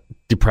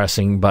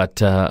depressing,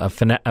 but a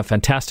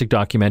fantastic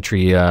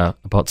documentary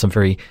about some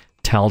very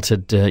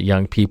talented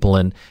young people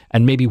and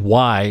maybe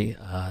why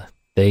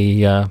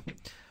they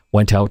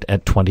went out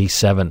at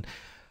 27.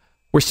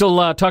 We're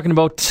still talking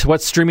about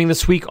what's streaming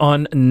this week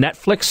on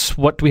Netflix.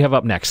 What do we have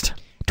up next?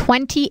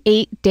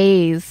 28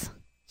 Days.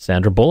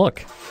 Sandra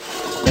Bullock.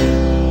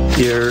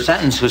 Your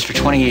sentence was for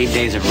 28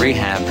 days of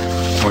rehab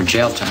or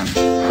jail time.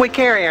 We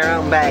carry our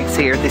own bags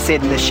here. This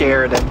isn't the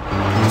Sheridan.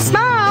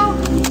 Smile!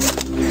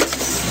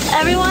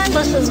 Everyone,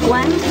 this is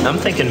Gwen. I'm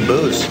thinking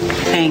booze.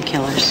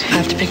 Painkillers. I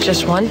have to pick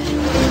just one?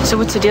 So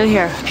what's the deal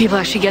here? People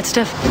actually get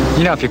stuff?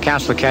 You know, if your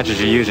counselor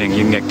catches you using,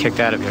 you can get kicked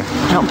out of here.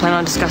 I don't plan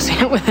on discussing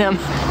it with him.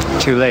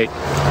 Too late.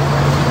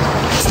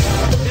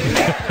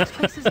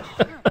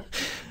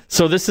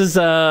 So this is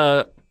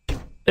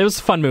it was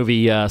a fun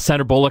movie.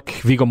 Sandra Bullock,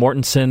 Viggo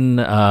Mortensen,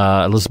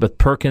 Elizabeth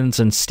Perkins,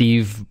 and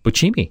Steve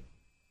Buscemi.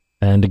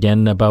 And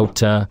again,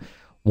 about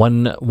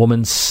one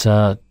woman's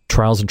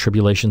trials and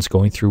tribulations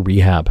going through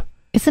rehab.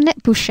 Isn't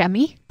it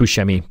Buscemi?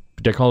 Buscemi.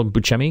 Did I call him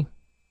Buscemi?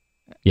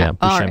 Yeah, Buscemi.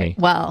 All right.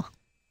 Well.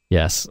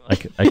 Yes, I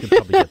could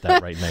probably get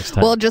that right next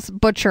time. We'll just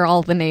butcher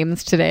all the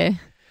names today.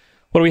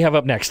 What do we have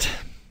up next?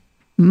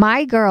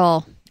 My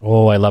Girl.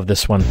 Oh, I love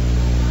this one.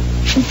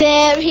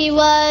 There he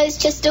was,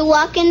 just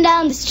a-walking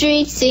down the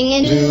street,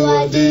 singing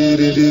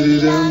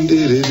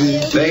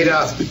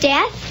Beta.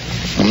 Dad?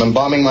 I'm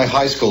embalming my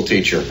high school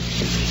teacher.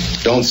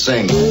 Don't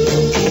sing.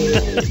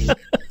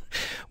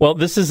 Well,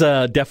 this is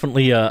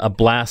definitely a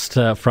blast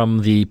from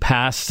the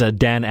past.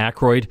 Dan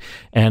Aykroyd,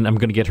 and I'm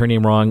going to get her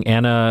name wrong,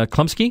 Anna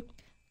Chlumsky?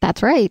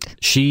 That's right.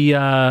 She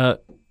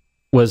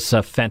was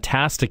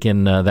fantastic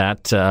in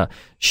that.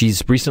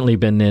 She's recently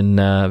been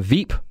in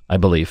Veep, I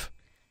believe,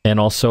 and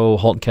also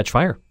 *Halt and Catch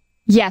Fire*.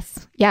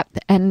 Yes, yep.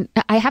 And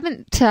I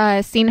haven't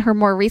seen her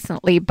more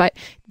recently, but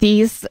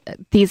these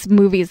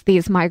movies,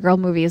 these My Girl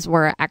movies,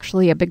 were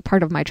actually a big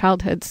part of my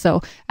childhood.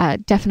 So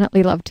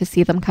definitely love to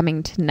see them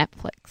coming to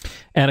Netflix.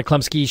 Anna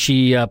Chlumsky,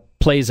 she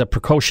plays a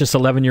precocious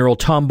 11-year-old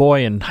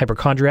tomboy and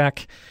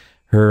hypochondriac.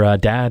 Her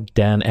dad,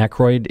 Dan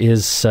Aykroyd,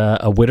 is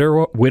a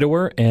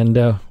widower and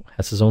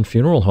has his own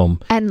funeral home.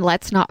 And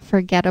let's not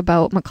forget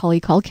about Macaulay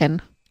Culkin.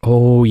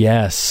 Oh,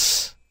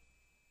 yes.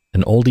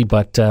 An oldie,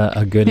 but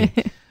a goodie.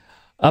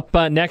 Up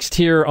next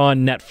here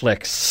on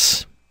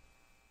Netflix.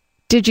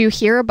 Did you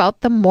hear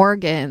about the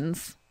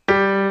Morgans?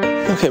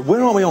 Okay,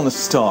 where are we on the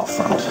star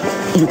front?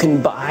 You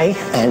can buy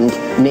and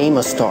name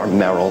a star,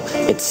 Merrill.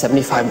 It's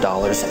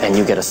 $75 and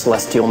you get a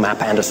celestial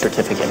map and a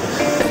certificate.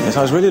 Yes,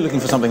 I was really looking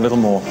for something a little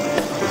more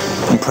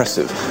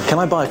impressive. Can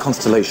I buy a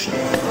constellation?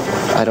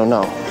 I don't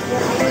know.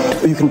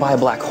 You can buy a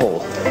black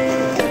hole.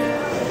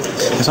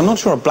 Yes, I'm not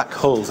sure a black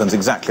hole sends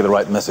exactly the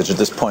right message at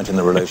this point in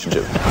the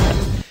relationship.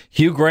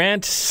 Hugh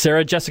Grant,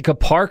 Sarah Jessica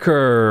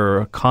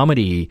Parker,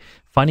 comedy,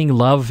 finding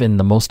love in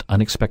the most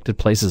unexpected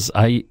places.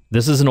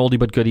 This is an oldie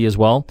but goodie as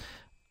well.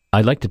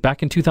 I liked it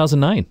back in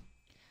 2009.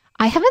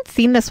 I haven't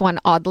seen this one,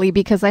 oddly,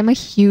 because I'm a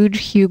huge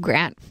Hugh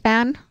Grant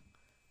fan.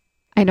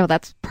 I know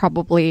that's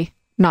probably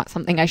not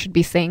something I should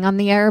be saying on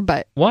the air,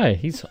 but... Why?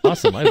 He's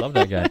awesome. I love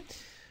that guy.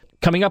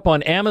 Coming up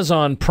on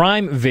Amazon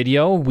Prime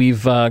Video,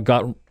 we've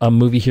got a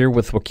movie here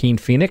with Joaquin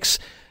Phoenix,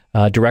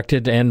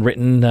 directed and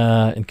written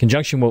in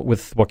conjunction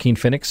with Joaquin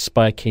Phoenix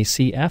by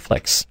Casey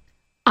Affleck.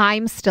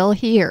 I'm Still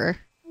Here.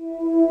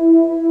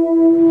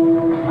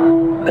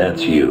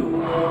 That's you.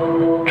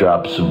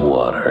 Drops of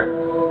water.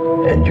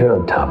 And you're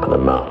on top of the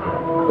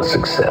mountain. A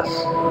success.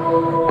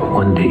 But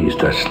one day you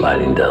start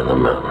sliding down the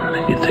mountain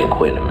and you think,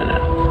 wait a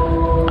minute.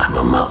 I'm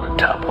a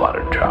mountaintop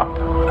water drop.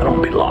 I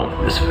don't belong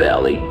to this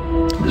valley.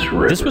 this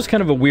river. This was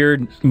kind of a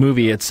weird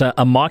movie. It's a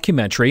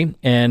mockumentary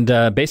and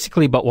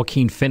basically about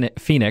Joaquin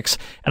Phoenix.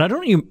 And I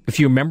don't know if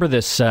you remember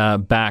this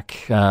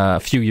back a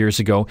few years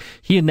ago.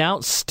 He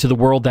announced to the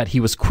world that he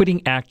was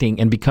quitting acting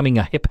and becoming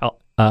a hip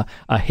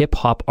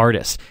hop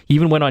artist. He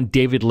even went on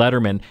David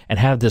Letterman and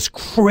had this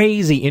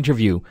crazy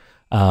interview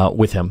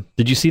with him.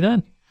 Did you see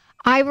that?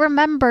 I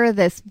remember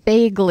this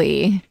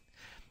vaguely.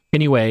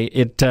 Anyway,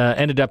 it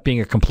ended up being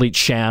a complete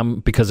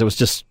sham because it was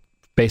just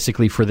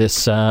basically for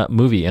this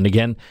movie. And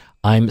again,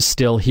 I'm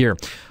still here.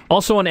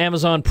 Also on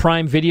Amazon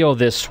Prime Video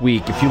this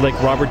week, if you like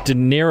Robert De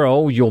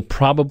Niro, you'll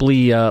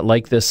probably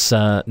like this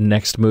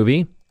next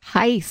movie.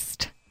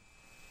 Heist.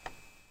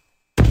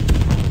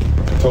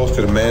 Toast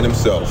to the man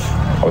himself,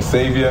 our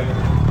savior,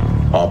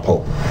 our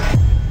Pope.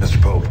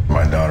 Mr. Pope,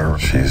 my daughter,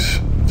 she's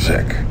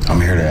sick.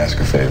 I'm here to ask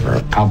a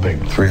favor. How big?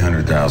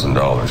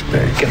 $300,000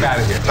 big. Get out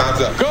of here.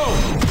 Time's up. Go!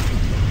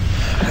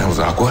 That was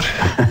awkward.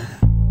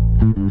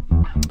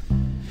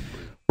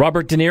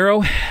 Robert De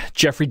Niro,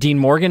 Jeffrey Dean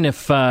Morgan,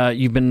 if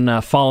you've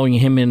been following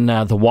him in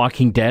The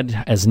Walking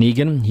Dead as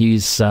Negan,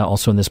 he's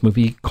also in this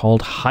movie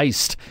called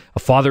Heist. A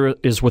father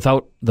is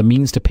without the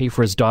means to pay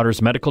for his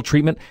daughter's medical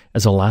treatment.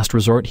 As a last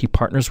resort, he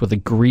partners with a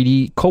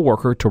greedy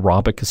coworker to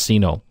rob a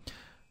casino.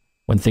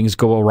 When things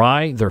go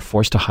awry, they're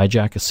forced to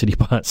hijack a city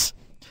bus.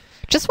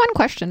 Just one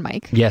question,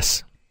 Mike.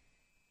 Yes.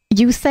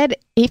 You said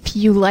if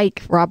you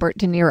like Robert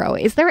De Niro.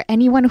 Is there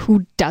anyone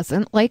who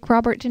doesn't like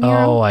Robert De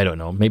Niro? Oh, I don't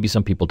know. Maybe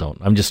some people don't.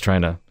 I'm just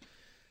trying to...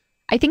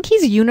 I think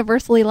he's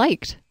universally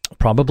liked.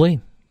 Probably.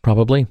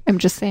 I'm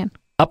just saying.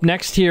 Up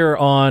next here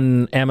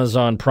on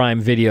Amazon Prime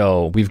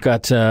Video, we've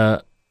got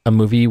a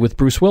movie with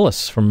Bruce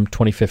Willis from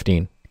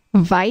 2015.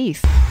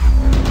 Vice.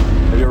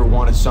 Have you ever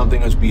wanted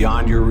something that's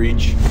beyond your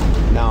reach?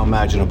 Now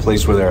imagine a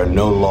place where there are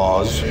no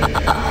laws,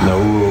 no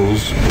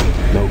rules,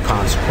 no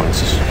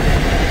consequences.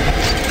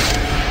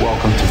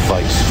 Welcome to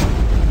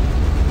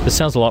Vice. This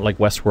sounds a lot like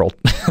Westworld.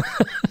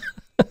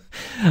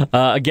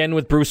 Again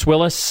with Bruce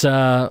Willis,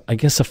 I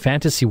guess a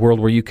fantasy world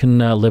where you can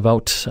live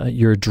out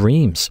your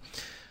dreams.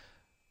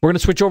 We're going to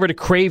switch over to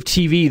Crave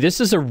TV.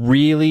 This is a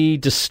really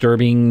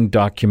disturbing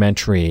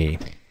documentary.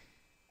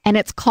 And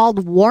it's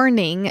called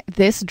Warning,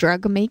 This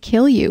Drug May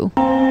Kill You.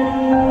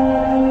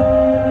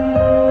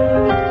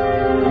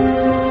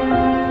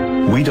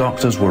 We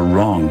doctors were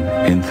wrong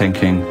in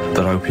thinking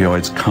that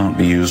opioids can't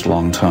be used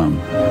long term.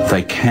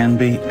 They can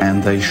be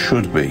and they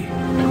should be.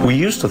 We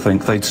used to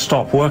think they'd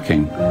stop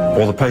working,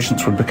 or the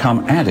patients would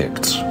become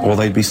addicts, or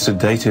they'd be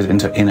sedated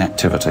into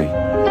inactivity.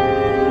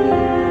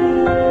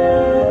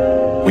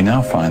 We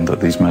now find that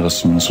these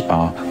medicines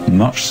are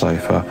much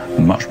safer,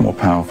 much more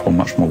powerful,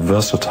 much more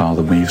versatile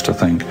than we used to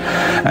think,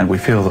 and we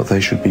feel that they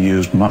should be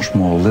used much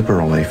more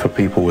liberally for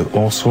people with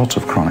all sorts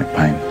of chronic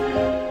pain.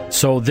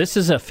 So this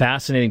is a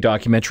fascinating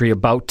documentary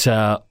about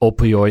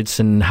opioids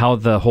and how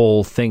the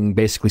whole thing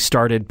basically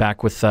started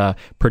back with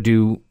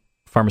Purdue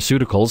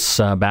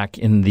Pharmaceuticals back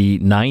in the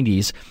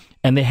 90s.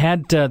 And they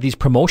had these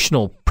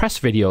promotional press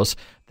videos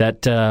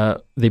that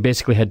they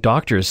basically had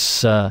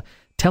doctors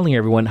telling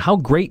everyone how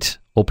great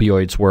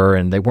opioids were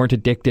and they weren't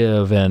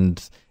addictive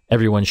and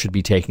everyone should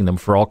be taking them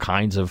for all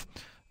kinds of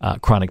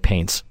chronic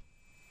pains.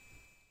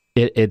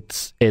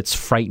 It's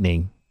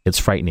frightening. It's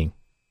frightening.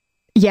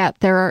 Yeah,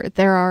 there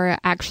are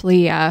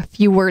actually a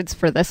few words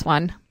for this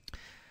one.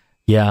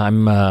 Yeah,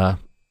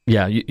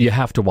 you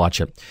have to watch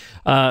it.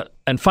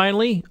 And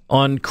finally,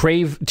 on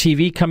Crave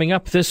TV coming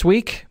up this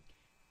week,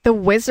 The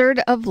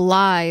Wizard of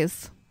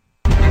Lies.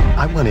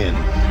 I went in.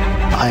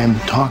 I am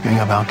talking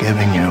about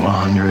giving you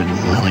 $100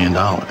 million.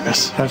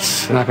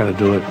 That's not going to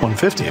do it.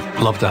 150.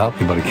 Love to help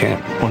you, but I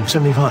can't.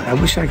 175. I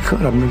wish I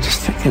could. I'm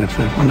just thinking if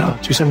it, no.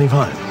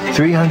 275.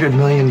 $300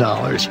 million.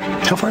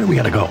 How far do we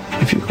got to go?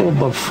 If you go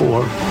above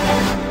 4,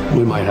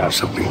 we might have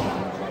something.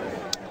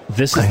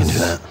 This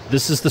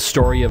is the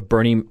story of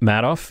Bernie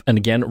Madoff and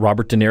again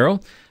Robert De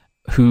Niro,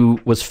 who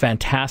was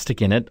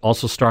fantastic in it.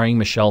 Also starring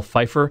Michelle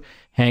Pfeiffer,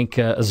 Hank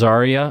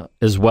Azaria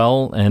as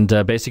well, and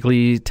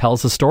basically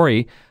tells the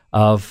story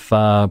of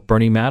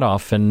Bernie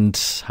Madoff and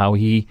how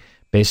he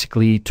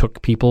basically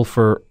took people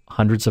for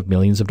hundreds of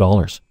millions of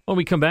dollars. When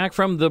we come back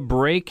from the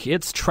break,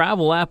 it's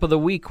Travel App of the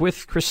Week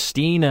with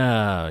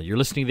Christina. You're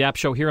listening to the App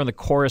Show here on the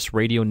Chorus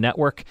Radio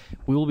Network.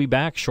 We will be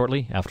back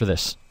shortly after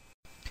this.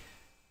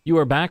 You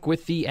are back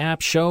with the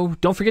App Show.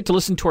 Don't forget to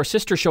listen to our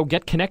sister show,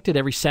 Get Connected,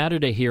 every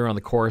Saturday here on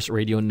the Chorus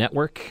Radio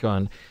Network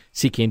on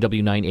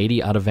CKNW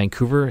 980 out of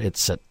Vancouver.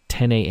 It's at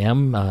 10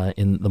 a.m.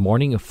 In the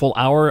morning, a full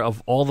hour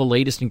of all the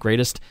latest and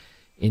greatest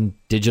in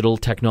digital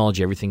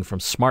technology, everything from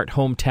smart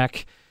home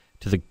tech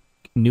to the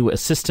new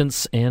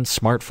assistants and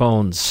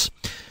smartphones.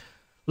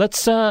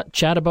 Let's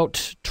chat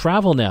about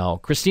travel now.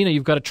 Christina,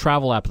 you've got a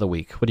Travel App of the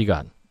Week. What do you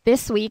got?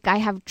 This week, I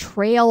have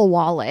Trail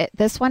Wallet.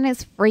 This one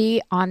is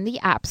free on the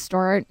App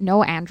Store.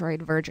 No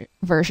Android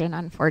version,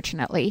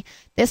 unfortunately.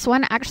 This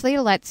one actually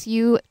lets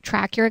you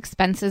track your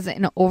expenses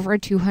in over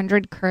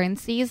 200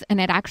 currencies, and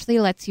it actually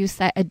lets you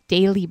set a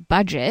daily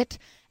budget,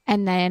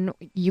 and then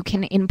you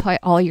can input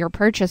all your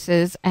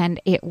purchases, and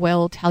it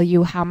will tell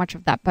you how much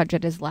of that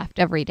budget is left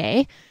every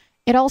day.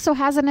 It also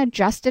has an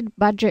adjusted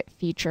budget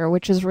feature,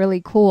 which is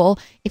really cool.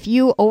 If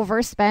you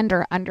overspend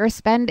or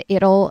underspend,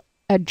 it'll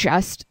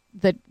adjust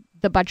the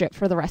budget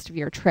for the rest of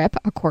your trip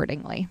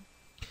accordingly.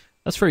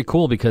 That's very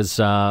cool because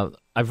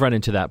I've run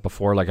into that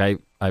before. Like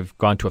I've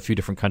gone to a few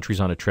different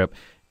countries on a trip,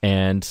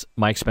 and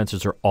my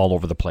expenses are all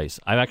over the place.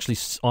 I'm actually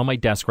on my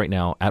desk right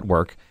now at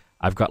work.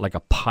 I've got like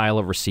a pile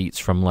of receipts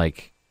from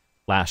like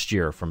last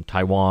year from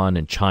Taiwan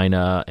and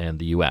China and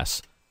the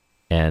U.S.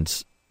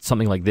 And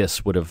something like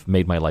this would have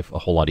made my life a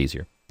whole lot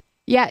easier.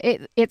 Yeah,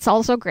 it's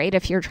also great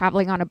if you're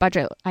traveling on a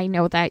budget. I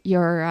know that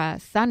your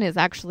son is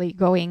actually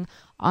going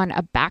on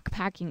a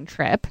backpacking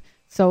trip.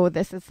 So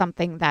this is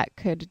something that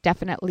could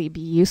definitely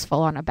be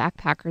useful on a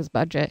backpacker's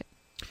budget.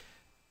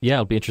 Yeah,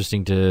 it'll be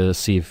interesting to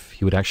see if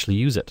he would actually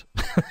use it.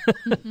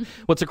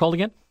 What's it called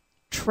again?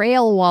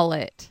 Trail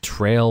Wallet.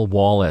 Trail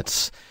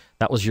Wallets.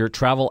 That was your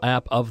travel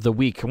app of the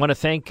week. I want to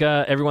thank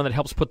everyone that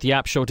helps put the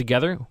app show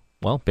together.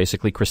 Well,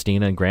 basically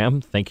Christina and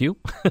Graham, thank you.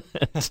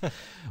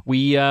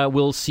 We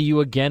will see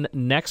you again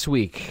next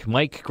week.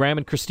 Mike, Graham,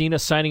 and Christina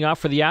signing off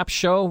for the app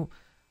show.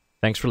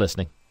 Thanks for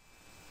listening.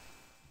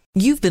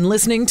 You've been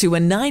listening to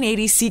a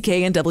 980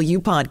 CKNW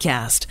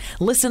podcast.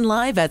 Listen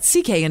live at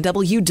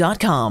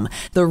cknw.com,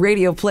 the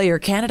Radio Player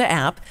Canada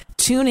app,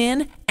 tune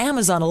in,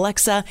 Amazon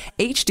Alexa,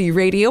 HD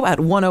Radio at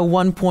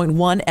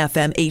 101.1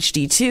 FM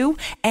HD2,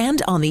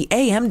 and on the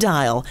AM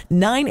dial,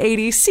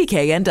 980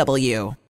 CKNW.